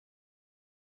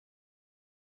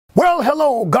Well,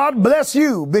 hello. God bless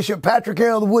you. Bishop Patrick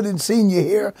L. Wooden Sr.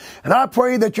 here. And I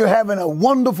pray that you're having a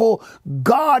wonderful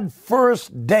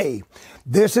God-first day.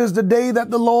 This is the day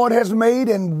that the Lord has made,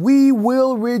 and we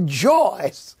will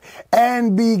rejoice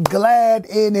and be glad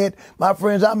in it. My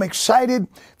friends, I'm excited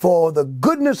for the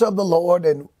goodness of the Lord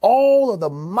and all of the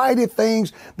mighty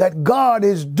things that God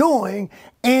is doing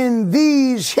in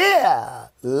these here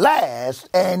last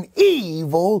and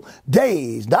evil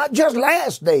days. Not just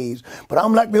last days, but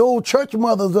I'm like the old church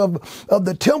mothers of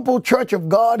the Temple Church of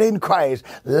God in Christ.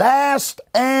 Last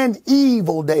and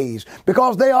evil days,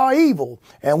 because they are evil,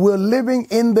 and we're living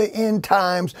in the end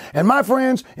times. And my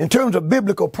friends, in terms of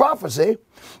biblical prophecy,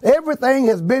 everything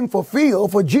has been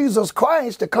fulfilled for Jesus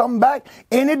Christ to come back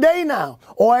any day now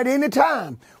or at any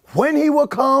time. When he will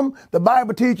come, the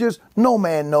Bible teaches, no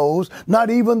man knows, not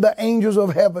even the angels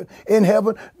of heaven in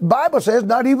heaven. Bible says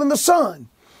not even the Son.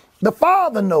 The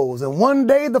Father knows. And one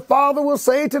day the Father will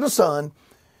say to the Son,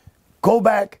 go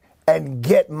back and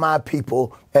get my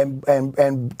people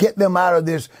and get them out of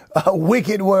this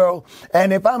wicked world.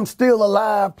 And if I'm still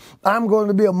alive, I'm going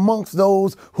to be amongst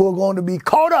those who are going to be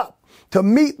caught up to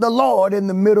meet the Lord in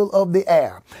the middle of the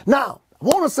air. Now, I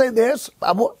want to say this.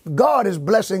 God is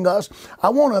blessing us. I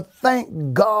want to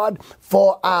thank God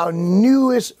for our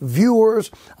newest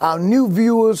viewers, our new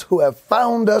viewers who have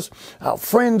found us, our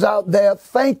friends out there.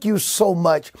 Thank you so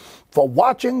much for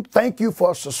watching. Thank you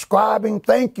for subscribing.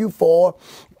 Thank you for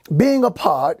being a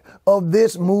part of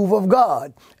this move of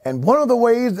God. And one of the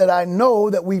ways that I know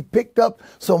that we've picked up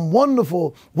some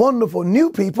wonderful, wonderful new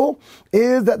people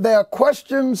is that there are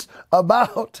questions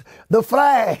about the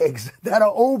flags that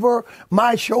are over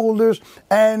my shoulders.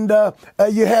 And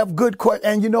you have good questions.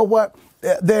 And you know what?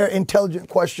 They're intelligent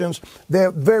questions. They're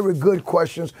very good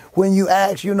questions. When you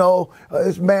ask,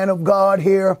 this man of God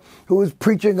here who is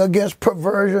preaching against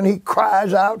perversion, he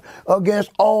cries out against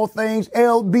all things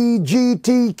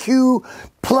LBGTQ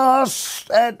plus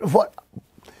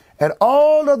and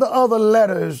all of the other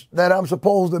letters that I'm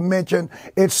supposed to mention.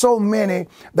 It's so many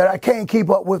that I can't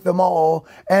keep up with them all.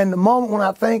 And the moment when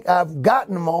I think I've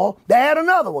gotten them all, they add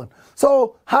another one.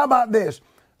 So how about this?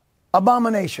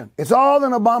 Abomination. It's all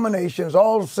an abomination. It's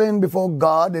all sin before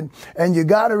God, and you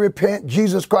got to repent.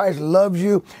 Jesus Christ loves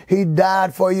you. He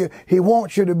died for you. He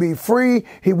wants you to be free.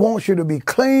 He wants you to be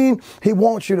clean. He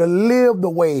wants you to live the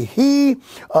way he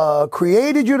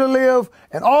created you to live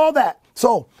and all that.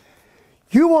 So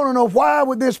you want to know why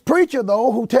with this preacher,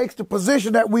 though, who takes the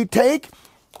position that we take,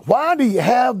 why do you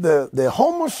have the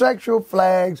homosexual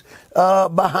flags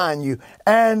behind you?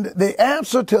 And the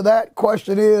answer to that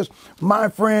question is, my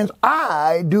friends,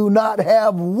 I do not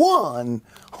have one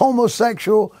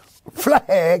homosexual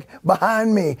flag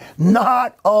behind me.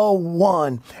 Not a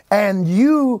one. And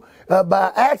you,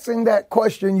 by asking that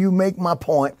question, you make my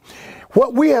point.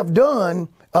 What we have done,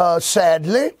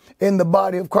 sadly, in the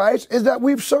body of Christ is that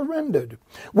we've surrendered.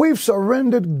 We've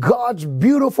surrendered God's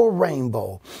beautiful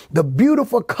rainbow, the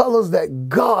beautiful colors that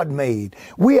God made.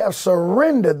 We have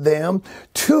surrendered them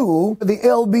to the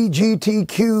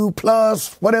LBGTQ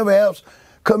plus whatever else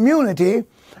community,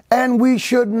 and we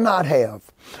should not have.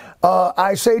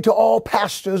 I say to all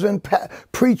pastors and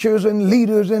preachers and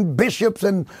leaders and bishops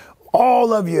and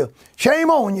all of you, shame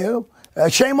on you,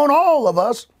 shame on all of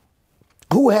us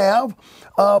who have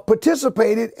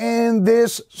participated in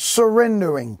this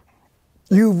surrendering.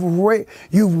 You've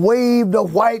waved a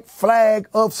white flag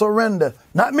of surrender.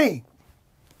 Not me.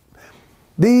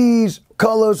 These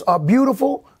colors are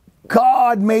beautiful.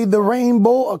 God made the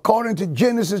rainbow according to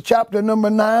Genesis chapter number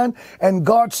 9. And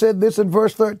God said this in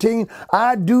verse 13,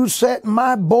 I do set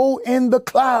my bow in the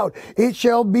cloud. It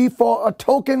shall be for a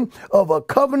token of a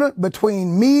covenant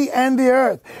between me and the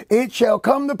earth. It shall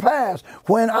come to pass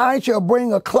when I shall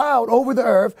bring a cloud over the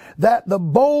earth that the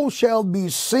bow shall be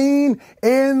seen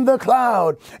in the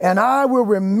cloud. And I will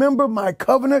remember my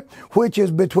covenant, which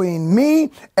is between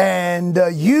me and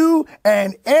you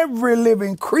and every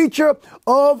living creature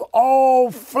of all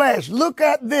flesh. Look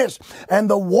at this. And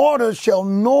the waters shall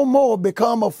no more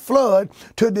become a flood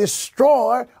to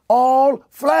destroy all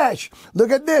flesh.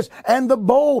 Look at this. And the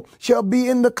bow shall be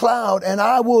in the cloud, and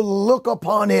I will look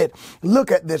upon it.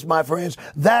 Look at this, my friends,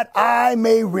 that I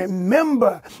may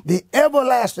remember the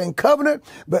everlasting covenant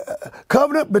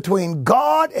between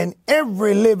God and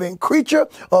every living creature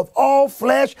of all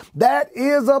flesh that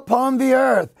is upon the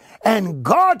earth. And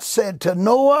God said to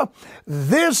Noah,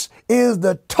 this is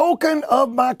the token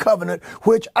of my covenant,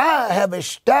 which I have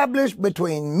established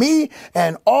between me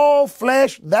and all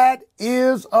flesh that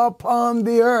is upon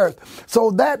the earth. So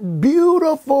that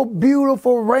beautiful,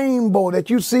 beautiful rainbow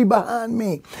that you see behind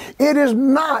me, it is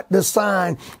not the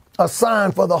sign a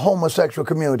sign for the homosexual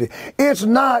community. It's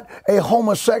not a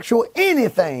homosexual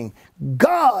anything.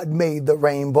 God made the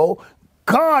rainbow.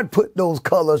 God put those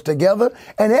colors together,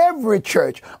 and every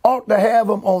church ought to have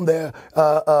them on their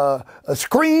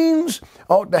screens,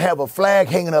 ought to have a flag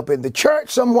hanging up in the church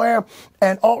somewhere,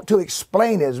 and ought to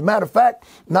explain it. As a matter of fact,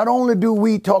 not only do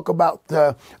we talk about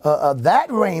that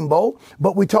rainbow,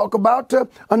 but we talk about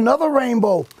another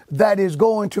rainbow that is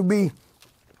going to be,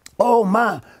 oh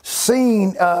my,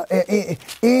 seen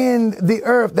in the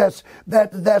earth.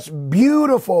 That's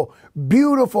beautiful,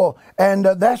 beautiful, and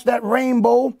that's that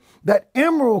rainbow, that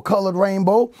emerald colored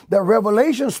rainbow that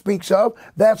Revelation speaks of,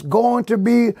 that's going to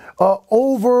be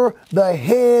over the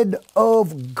head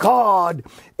of God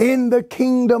in the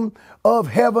kingdom of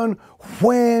heaven.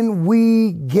 When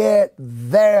we get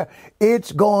there,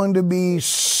 it's going to be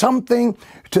something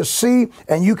to see,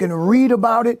 and you can read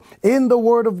about it in the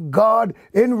Word of God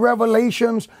in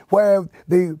Revelations, where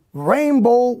the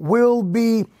rainbow will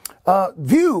be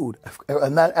viewed.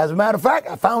 And that, as a matter of fact,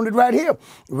 I found it right here.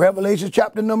 Revelation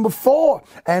chapter number 4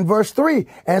 and verse 3,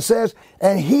 and says,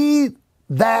 and he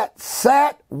that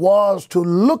sat was to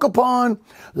look upon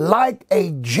like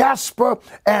a jasper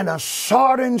and a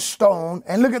sardine stone.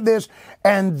 And look at this.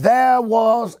 And there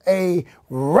was a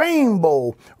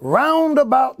rainbow round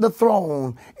about the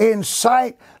throne, in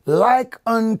sight like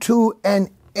unto an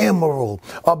emerald.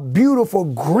 A beautiful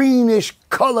greenish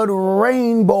colored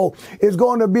rainbow is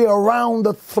going to be around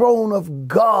the throne of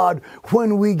God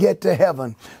when we get to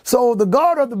heaven. So the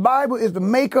God of the Bible is the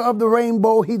maker of the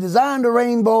rainbow. He designed the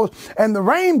rainbows, and the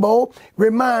rainbow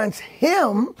reminds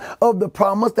him of the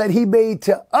promise that he made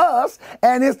to us,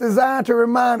 and it's designed to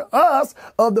remind us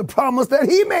of the promise that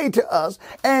he made to us.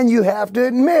 And you have to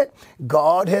admit,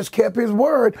 God has kept his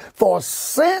word, for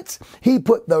since he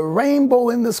put the rainbow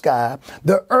in the sky,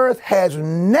 the earth has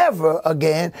never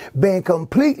again been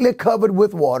completely covered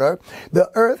with water. The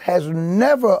earth has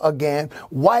never again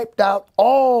wiped out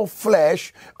all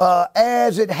flesh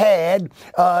as it had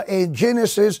in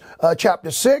Genesis chapter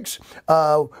 6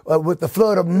 with the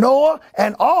flood of Noah,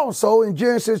 and also in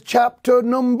Genesis chapter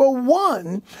number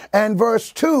 1 and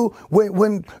verse 2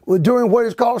 when during what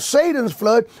is called Satan's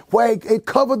flood, where it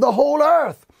covered the whole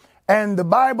earth. And the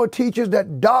Bible teaches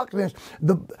that darkness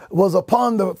was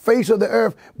upon the face of the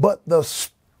earth, but the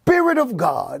Spirit of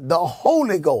God, the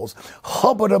Holy Ghost,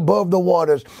 hovered above the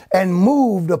waters and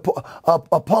moved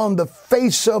upon the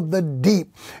face of the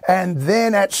deep. And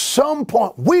then at some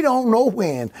point, we don't know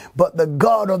when, but the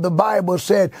God of the Bible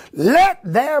said, let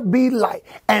there be light.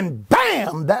 And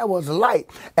bam, that was light.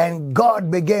 And God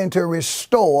began to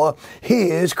restore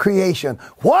his creation.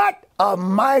 What a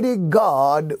mighty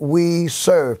God we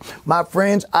serve. My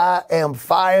friends, I am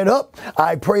fired up.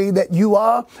 I pray that you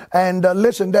are. And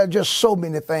listen, there's just so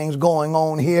many things going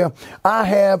on here. I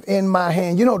have in my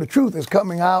hand, you know, the truth is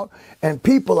coming out and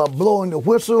people are blowing the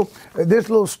whistle. This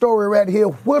little story right here,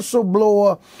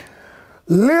 whistleblower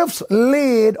lifts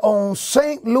lid on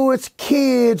St. Louis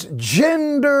kids'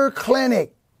 gender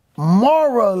clinic.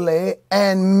 Morally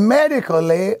and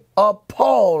medically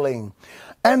appalling.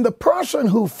 And the person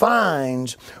who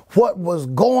finds what was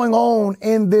going on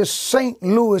in this St.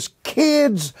 Louis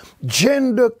kids'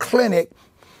 gender clinic,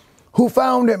 who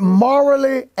found it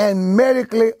morally and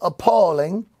medically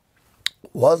appalling,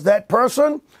 was that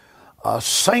person a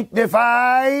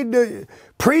sanctified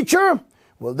preacher?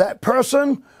 Was that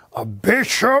person a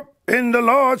bishop in the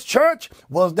Lord's church?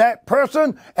 Was that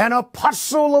person an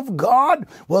apostle of God?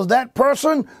 Was that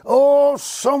person,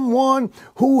 someone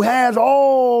who has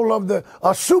all of a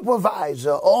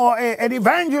supervisor or an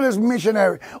evangelist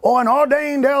missionary or an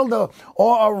ordained elder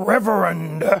or a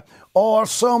reverend or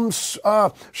some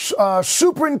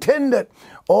superintendent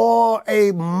or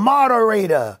a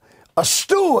moderator? A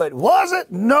steward, was it?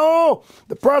 No.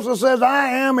 The person says, I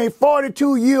am a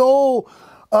 42-year-old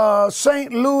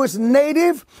St. Louis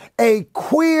native, a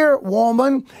queer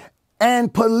woman,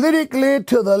 and politically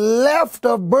to the left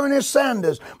of Bernie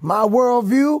Sanders. My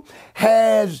worldview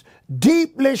has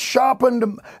deeply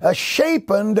shapened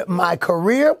my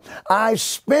career. I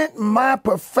spent my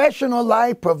professional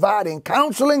life providing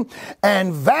counseling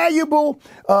and valuable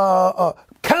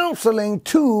counseling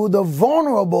to the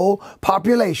vulnerable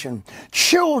population,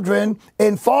 children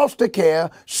in foster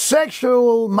care,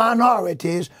 sexual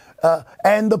minorities,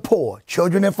 and the poor,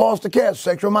 children in foster care,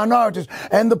 sexual minorities,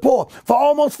 and the poor. For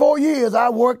almost 4 years, I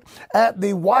worked at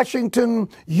the Washington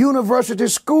University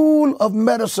School of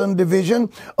Medicine Division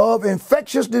of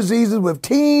Infectious Diseases with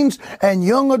teens and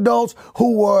young adults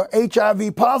who were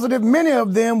HIV positive. Many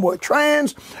of them were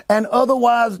trans and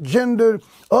otherwise gender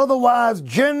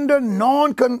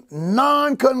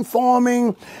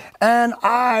non-conforming, and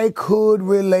I could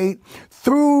relate.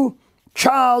 Through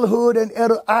childhood and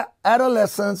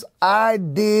adolescence, I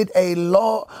did a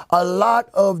lot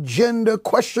of gender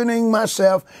questioning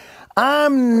myself.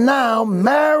 I'm now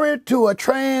married to a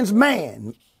trans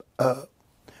man,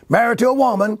 married to a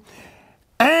woman,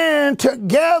 and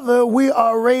together we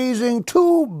are raising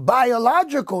 2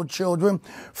 biological children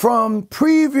from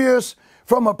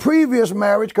a previous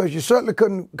marriage, because you certainly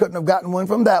couldn't have gotten one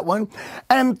from that one,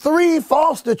 and 3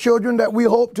 foster children that we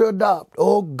hope to adopt.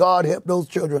 Oh, God help those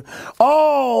children.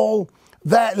 All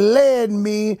that led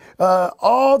me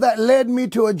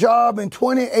to a job in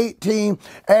 2018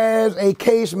 as a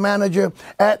case manager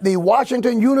at the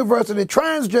Washington University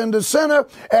Transgender Center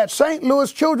at St.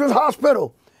 Louis Children's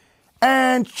Hospital.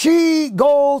 And she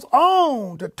goes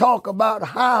on to talk about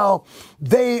how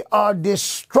they are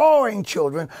destroying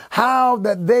children, how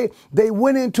that they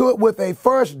went into it with a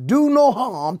first do no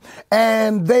harm,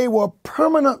 and they were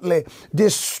permanently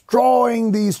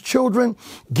destroying these children,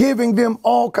 giving them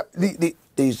all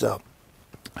these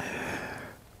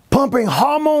pumping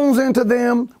hormones into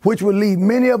them, which would leave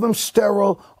many of them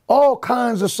sterile, all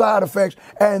kinds of side effects.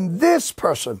 And this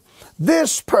person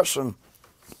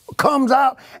comes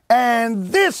out, and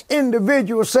this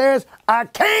individual says, I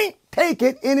can't take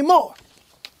it anymore.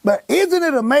 But isn't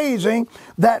it amazing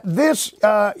that this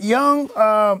young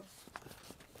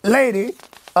lady,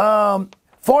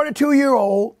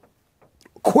 42-year-old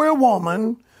queer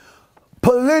woman,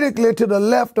 politically to the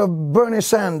left of Bernie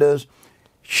Sanders,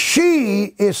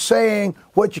 she is saying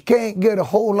what you can't get a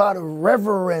whole lot of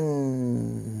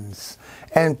reverends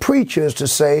and preachers to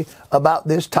say about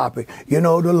this topic. You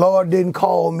know, the Lord didn't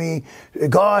call me,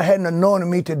 God hadn't anointed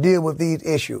me to deal with these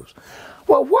issues.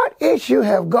 Well, what issue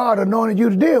have God anointed you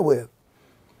to deal with?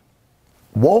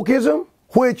 Wokeism,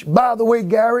 which, by the way,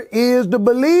 Gary, is the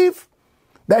belief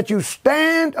that you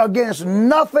stand against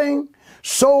nothing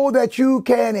so that you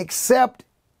can accept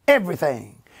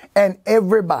everything and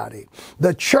everybody.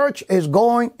 The church is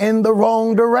going in the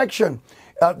wrong direction.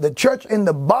 The church in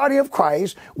the body of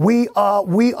Christ, we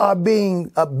are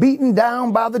being beaten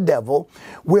down by the devil.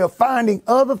 We're finding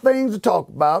other things to talk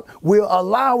about. We're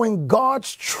allowing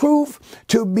God's truth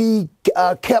to be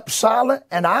kept silent.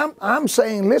 And I'm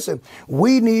saying, listen,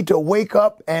 we need to wake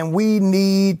up and we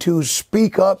need to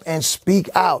speak up and speak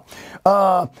out.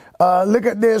 Look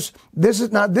at this. This is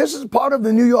part of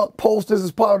the New York Post. This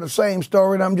is part of the same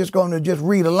story. And I'm just going to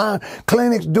read a line.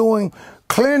 Clinics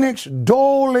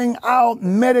doling out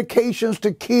medications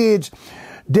to kids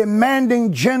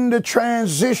demanding gender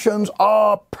transitions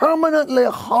are permanently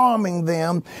harming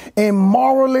them in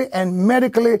morally and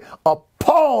medically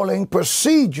appalling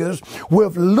procedures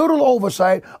with little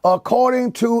oversight,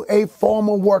 according to a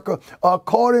former worker,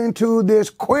 according to this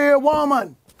queer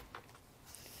woman.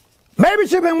 Maybe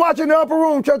she's been watching the Upper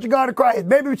Room, Church of God of Christ.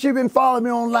 Maybe she's been following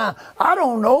me online. I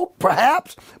don't know,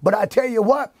 perhaps. But I tell you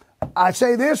what, I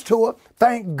say this to her,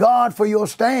 thank God for your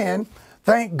stand.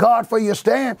 Thank God for your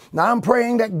stand. Now I'm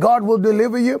praying that God will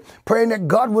deliver you, praying that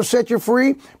God will set you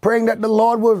free, praying that the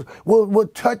Lord will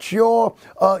touch your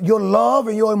love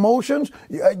and your emotions.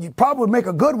 You probably would make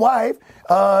a good wife,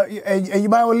 and you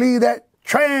might well leave that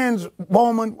trans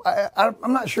woman.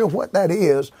 I'm not sure what that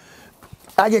is.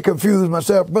 I get confused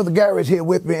myself. Brother Gary's here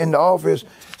with me in the office.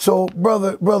 So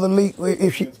Brother Lee,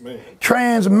 if she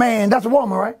trans man, that's a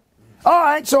woman, right? All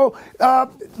right, so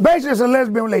basically it's a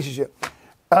lesbian relationship.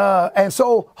 And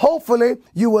so hopefully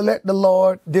you will let the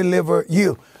Lord deliver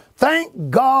you.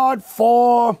 Thank God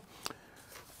for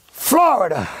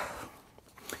Florida.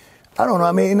 I don't know,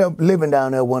 I may end up living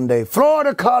down there one day.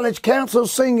 Florida college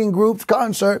cancels singing group's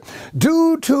concert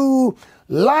due to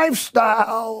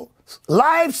lifestyle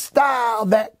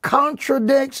that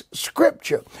contradicts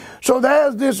scripture. So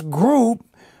there's this group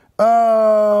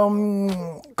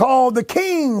called the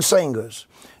King Singers.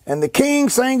 And the King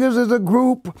Singers is a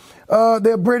group,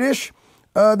 they're British.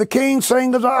 The King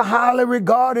Singers are a highly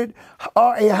regarded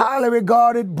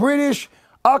British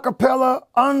a cappella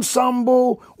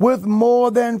ensemble with more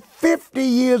than 50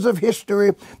 years of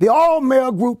history. The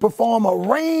all-male group perform a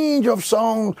range of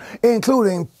songs,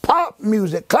 including pop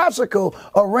music, classical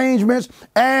arrangements,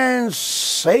 and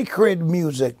sacred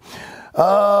music.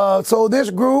 So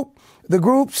this group, The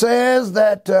group says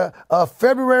that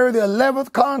February the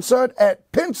 11th concert at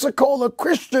Pensacola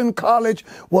Christian College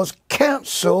was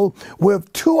canceled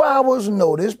with 2 hours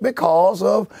notice because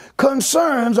of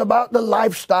concerns about the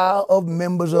lifestyle of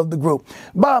members of the group.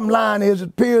 Bottom line is, it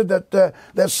appears that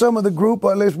that some of the group,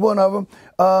 or at least one of them,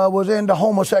 was into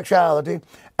homosexuality,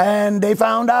 and they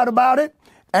found out about it.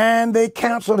 And they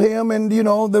canceled him, and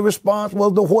the response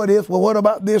was the what if. Well, what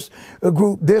about this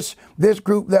group, this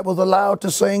group that was allowed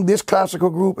to sing, this classical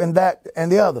group, and that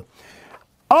and the other?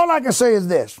 All I can say is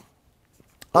this: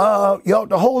 you ought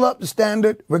to hold up the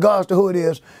standard, regardless to who it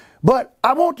is. But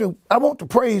I want to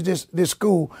praise this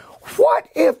school. What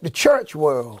if the church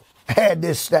world had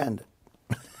this standard?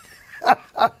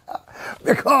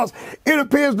 Because it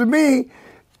appears to me,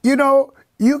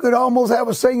 you could almost have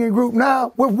a singing group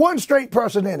now with one straight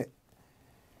person in it,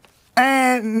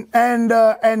 and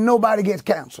nobody gets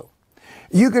canceled.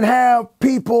 You can have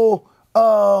people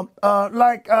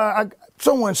like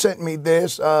someone sent me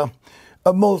this the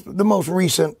most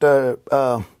recent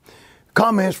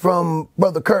comments from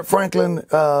Brother Kurt Franklin.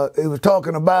 He was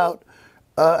talking about,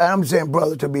 and I'm saying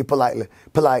brother to be polite,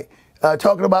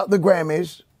 talking about the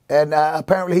Grammys, and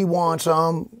apparently he won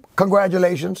some.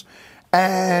 Congratulations.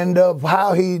 And of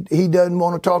how he doesn't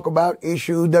want to talk about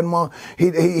issues,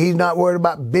 he's not worried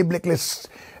about biblical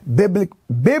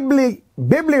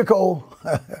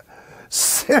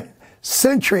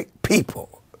centric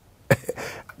people.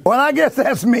 Well, I guess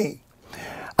that's me,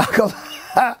 because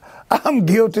I'm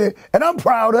guilty and I'm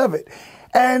proud of it.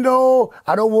 And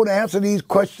I don't want to answer these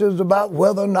questions about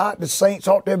whether or not the saints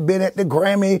ought to have been at the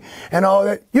Grammy and all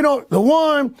that. The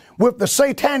one with the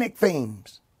satanic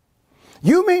themes.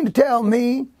 You mean to tell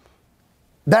me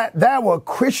that there were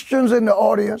Christians in the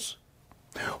audience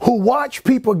who watched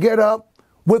people get up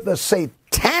with a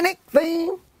satanic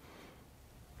theme?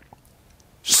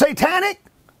 Satanic?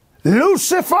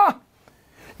 Lucifer?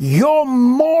 Your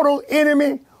mortal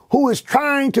enemy who is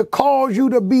trying to cause you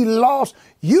to be lost?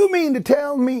 You mean to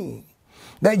tell me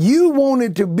that you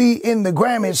wanted to be in the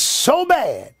Grammys so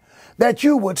bad that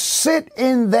you would sit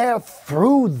in there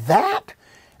through that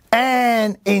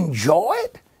and enjoy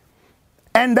it?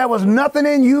 And there was nothing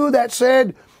in you that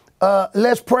said,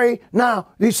 let's pray. Now,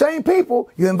 these same people,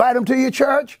 you invite them to your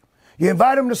church, you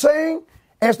invite them to sing.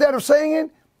 Instead of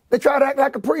singing, they try to act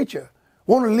like a preacher.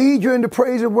 Want to lead you into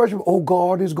praise and worship. Oh,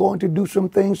 God is going to do some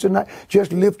things tonight.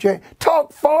 Just lift your hand.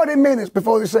 Talk 40 minutes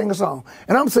before they sing a song.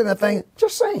 And I'm sitting there thinking,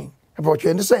 just sing. I brought you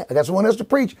in to sing. I got someone else to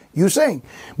preach. You sing.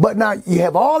 But now you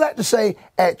have all that to say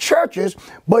at churches,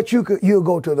 but you'll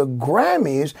go to the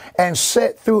Grammys and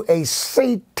sit through a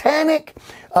satanic,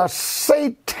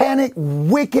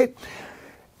 wicked,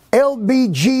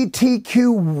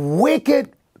 LBGTQ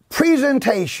wicked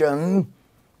presentation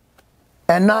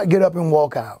and not get up and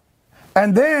walk out.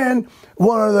 And then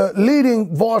one of the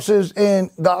leading voices in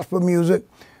gospel music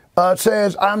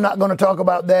says, I'm not going to talk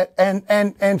about that.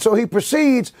 And so he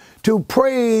proceeds to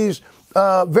praise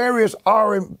various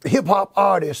hip-hop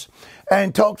artists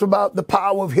and talks about the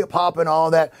power of hip-hop and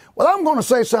all that. Well, I'm going to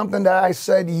say something that I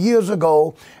said years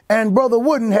ago, and Brother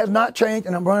Wooden has not changed,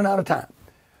 and I'm running out of time.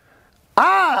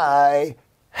 I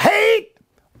hate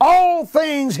all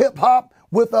things hip-hop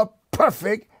with a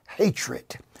perfect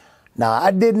hatred. Now,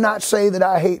 I did not say that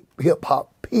I hate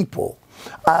hip-hop people.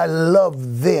 I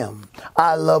love them.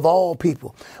 I love all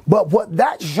people. But what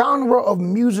that genre of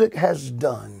music has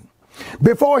done,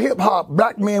 before hip-hop,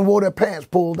 black men wore their pants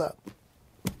pulled up.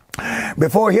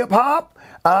 Before hip-hop,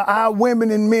 our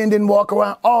women and men didn't walk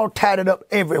around all tatted up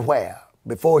everywhere.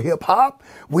 Before hip-hop,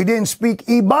 we didn't speak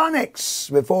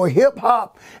Ebonics. Before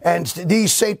hip-hop and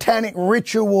these satanic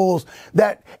rituals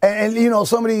that, and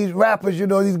some of these rappers,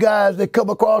 these guys, they come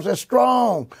across as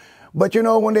strong. But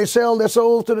when they sell their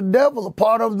souls to the devil, a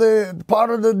part of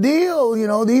the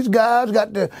deal, these guys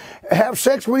got to have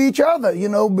sex with each other.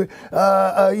 What's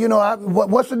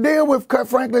the deal with Kurt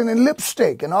Franklin and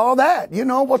lipstick and all that?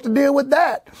 What's the deal with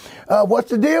that? What's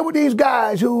the deal with these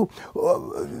guys who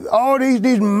all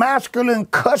these masculine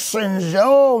cussings?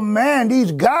 Oh man,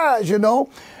 these guys,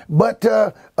 But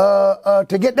to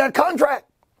get that contract,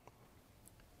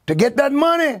 to get that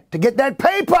money, to get that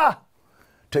paper,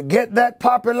 to get that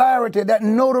popularity, that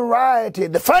notoriety,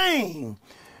 the fame.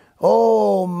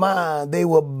 Oh my, they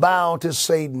were bound to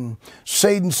Satan.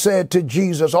 Satan said to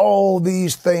Jesus, all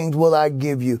these things will I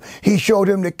give you. He showed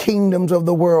him the kingdoms of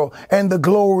the world and the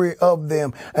glory of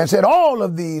them and said, all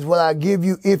of these will I give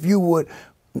you if you would.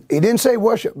 He didn't say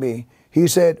worship me. He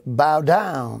said, bow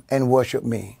down and worship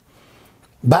me.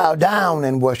 Bow down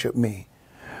and worship me.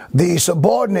 The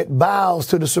subordinate bows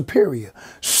to the superior.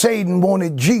 Satan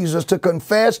wanted Jesus to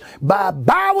confess by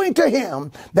bowing to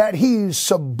him that he's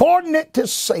subordinate to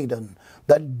Satan.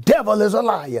 The devil is a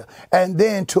liar. And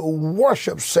then to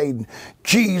worship Satan.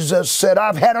 Jesus said,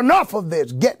 I've had enough of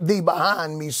this. Get thee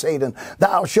behind me, Satan.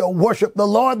 Thou shalt worship the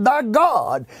Lord thy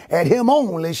God, and him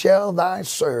only shall thou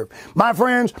serve. My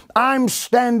friends, I'm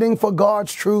standing for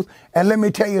God's truth. And let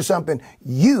me tell you something.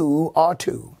 You are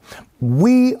too.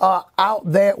 We are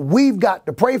out there. We've got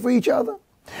to pray for each other.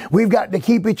 We've got to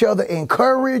keep each other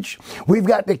encouraged. We've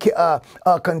got to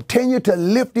continue to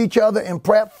lift each other in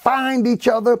prayer, find each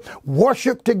other,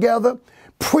 worship together,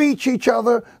 preach each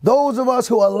other. Those of us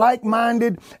who are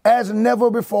like-minded as never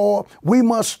before, we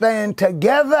must stand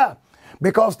together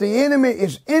because the enemy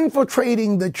is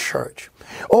infiltrating the church.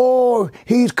 Or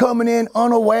he's coming in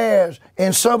unawares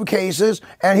in some cases,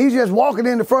 and he's just walking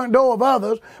in the front door of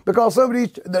others because some of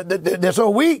these, they're so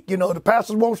weak, the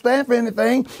pastors won't stand for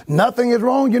anything. Nothing is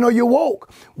wrong. You're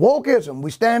woke. Wokeism, we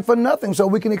stand for nothing so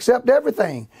we can accept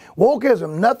everything.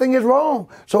 Wokeism, nothing is wrong,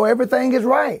 so everything is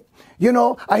right.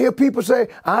 I hear people say,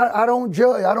 I don't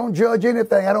judge. I don't judge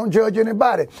anything. I don't judge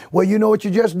anybody. Well, you know what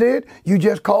you just did? You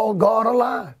just called God a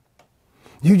lie.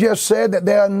 You just said that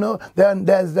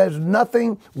there's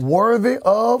nothing worthy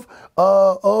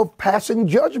of passing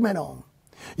judgment on.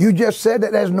 You just said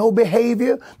that there's no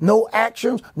behavior, no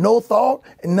actions, no thought,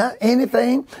 not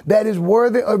anything that is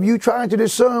worthy of you trying to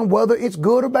discern whether it's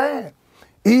good or bad,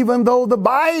 even though the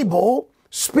Bible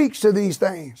speaks to these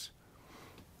things.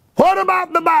 What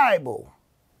about the Bible?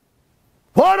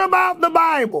 What about the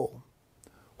Bible?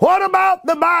 What about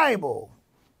the Bible?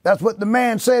 That's what the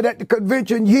man said at the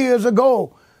convention years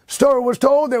ago. Story was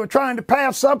told they were trying to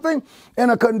pass something in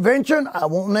a convention. I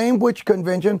won't name which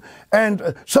convention.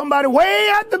 And somebody way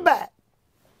at the back.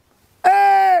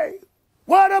 Hey,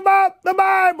 what about the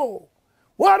Bible?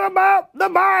 What about the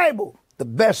Bible? The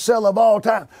bestseller of all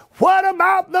time. What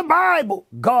about the Bible?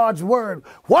 God's word.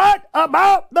 What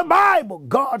about the Bible?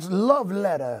 God's love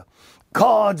letter.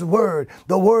 God's word.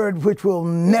 The word which will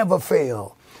never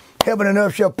fail. Heaven and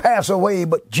earth shall pass away,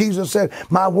 but Jesus said,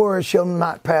 my word shall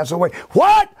not pass away.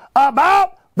 What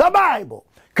about the Bible?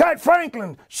 Kurt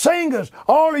Franklin, singers,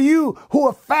 all of you who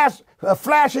are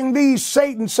flashing these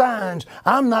Satan signs,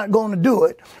 I'm not going to do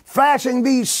it. Flashing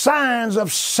these signs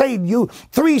of Satan, you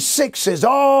 3 6s,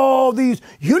 all these,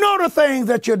 the things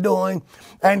that you're doing.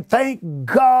 And thank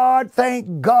God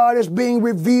it's being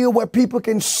revealed where people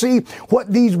can see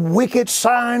what these wicked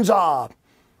signs are.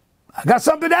 I got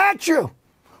something to ask you.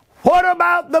 What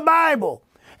about the Bible?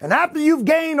 And after you've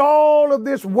gained all of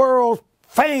this world's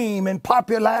fame and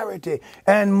popularity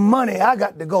and money, I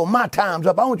got to go. My time's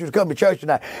up. I want you to come to church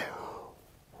tonight.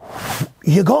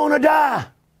 You're going to die.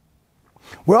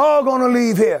 We're all going to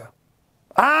leave here.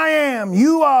 I am.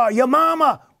 You are. Your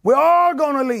mama. We're all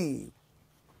going to leave.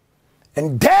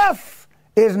 And death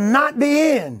is not the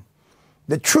end.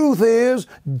 The truth is,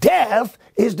 death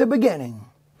is the beginning.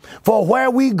 For where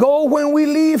we go when we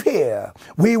leave here,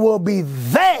 we will be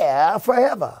there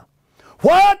forever.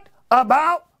 What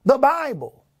about the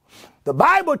Bible? The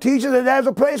Bible teaches that there's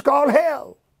a place called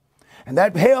hell. And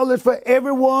that hell is for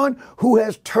everyone who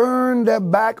has turned their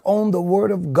back on the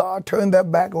Word of God, turned their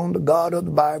back on the God of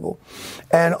the Bible.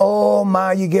 And oh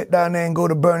my, you get down there and go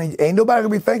to burning. Ain't nobody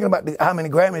gonna be thinking about how many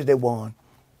Grammys they won,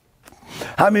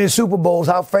 how many Super Bowls,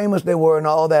 how famous they were and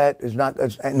all that.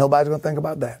 Ain't nobody's gonna think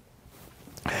about that.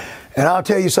 And I'll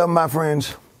tell you something, my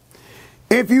friends.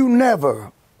 If you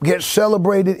never get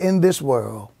celebrated in this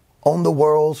world, on the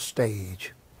world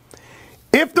stage,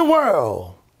 if the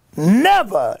world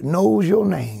never knows your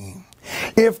name,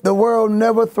 if the world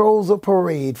never throws a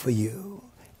parade for you,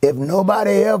 if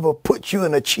nobody ever puts you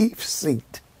in a chief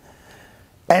seat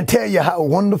and tell you how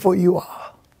wonderful you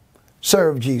are,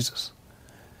 serve Jesus.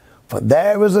 For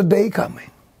there is a day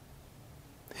coming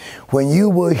when you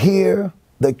will hear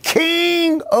the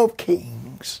King of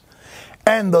Kings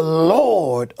and the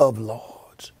Lord of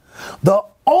Lords, the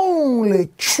only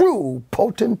true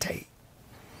potentate,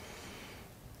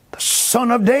 the Son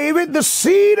of David, the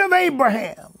seed of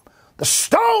Abraham, the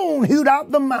stone hewed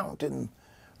out the mountain,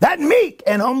 that meek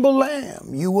and humble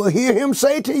lamb. You will hear him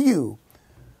say to you,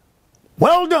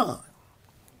 well done,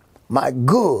 my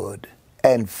good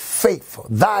and faithful,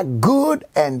 thy good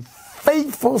and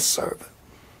faithful servant.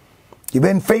 You've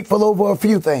been faithful over a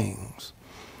few things,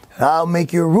 and I'll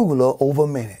make you ruler over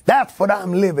many. That's what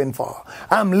I'm living for.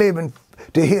 I'm living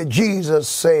to hear Jesus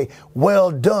say,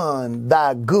 well done,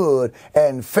 thy good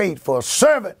and faithful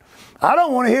servant. I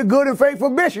don't want to hear good and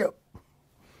faithful bishop,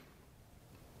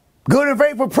 good and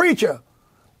faithful preacher,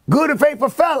 good and faithful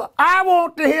fella. I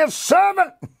want to hear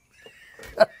servant.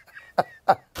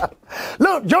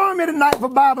 Look, join me tonight for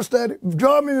Bible study.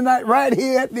 Join me tonight right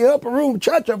here at the Upper Room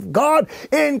Church of God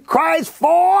in Christ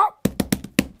for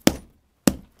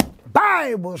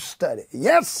Bible study.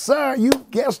 Yes, sir. You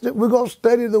guessed it. We're going to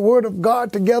study the Word of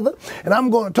God together. And I'm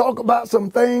going to talk about some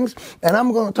things. And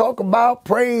I'm going to talk about,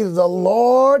 praise the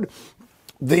Lord,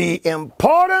 the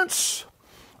importance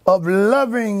of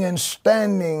loving and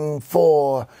standing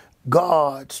for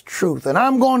God's truth. And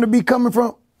I'm going to be coming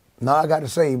from, no, I got to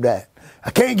save that.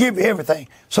 I can't give you everything.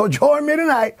 So join me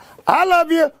tonight. I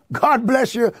love you. God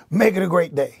bless you. Make it a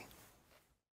great day.